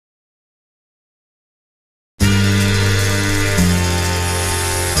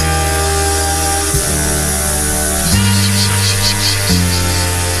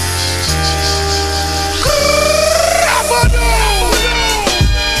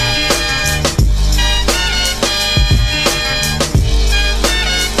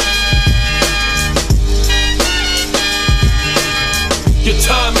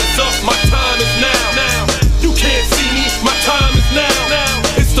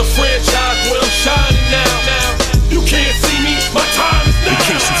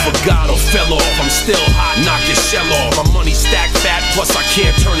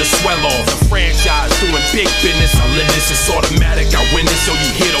swell off. The franchise doing big business. I live this, it's automatic. I win this, so you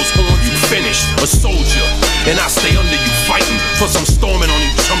hear those horns, you finished. A soldier, and I stay under you fighting. Plus I'm storming on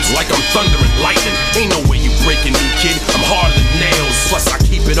you chumps like I'm thunder and lightning. Ain't no way you breaking me, kid. I'm harder than nails. Plus I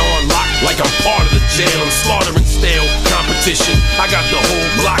keep it on lock like I'm part of the jail. I'm slaughtering stale competition. I got the whole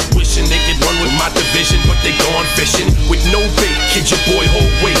block wishing they could run with my division, but they gone fishing with no bait. Kid, your boy,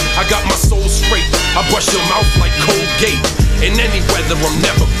 hold weight. I got my soul straight. I brush your mouth like Colgate. In any weather, I'm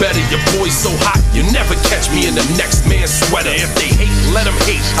never better. Your boy's so hot, you never catch me in the next man's sweater. If they hate, let them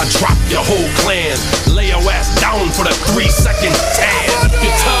hate. I drop your whole clan. Lay your ass down for the 3-second tan.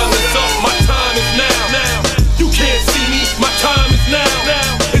 Your time is up, my time is now. You can't see me, my time is now.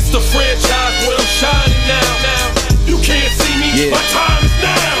 It's the franchise where I'm shining now. You can't see me, my time is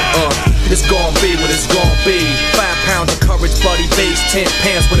now. It's gon' be what it's gon' be. 5 pounds of courage, buddy base, 10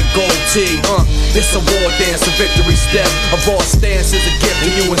 pants with a gold tee. It's a war dance, a victory step. A raw stance is a gift,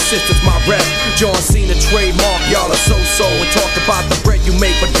 and you insist it's my rep. John Cena trademark, y'all are so-so. And talk about the bread you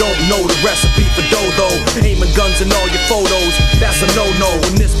make, but don't know the recipe for dough. Aiming guns in all your photos, that's a no-no.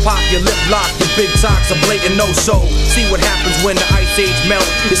 When this pop, your lip lock, your big talks are blatant no-so. See what happens when the ice age melt.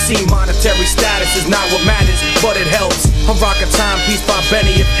 You see monetary status is not what matters, but it helps. I'm rocking timepiece by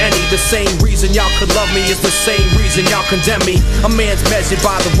Benny, if any. The same reason y'all could love me is the same reason y'all condemn me. A man's measured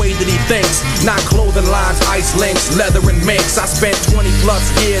by the way that he thinks, not clothing lines, ice links, leather and minks. I spent 20 plus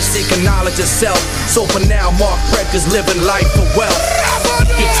years seeking knowledge of self. So for now, Mark Fredker's living life for wealth.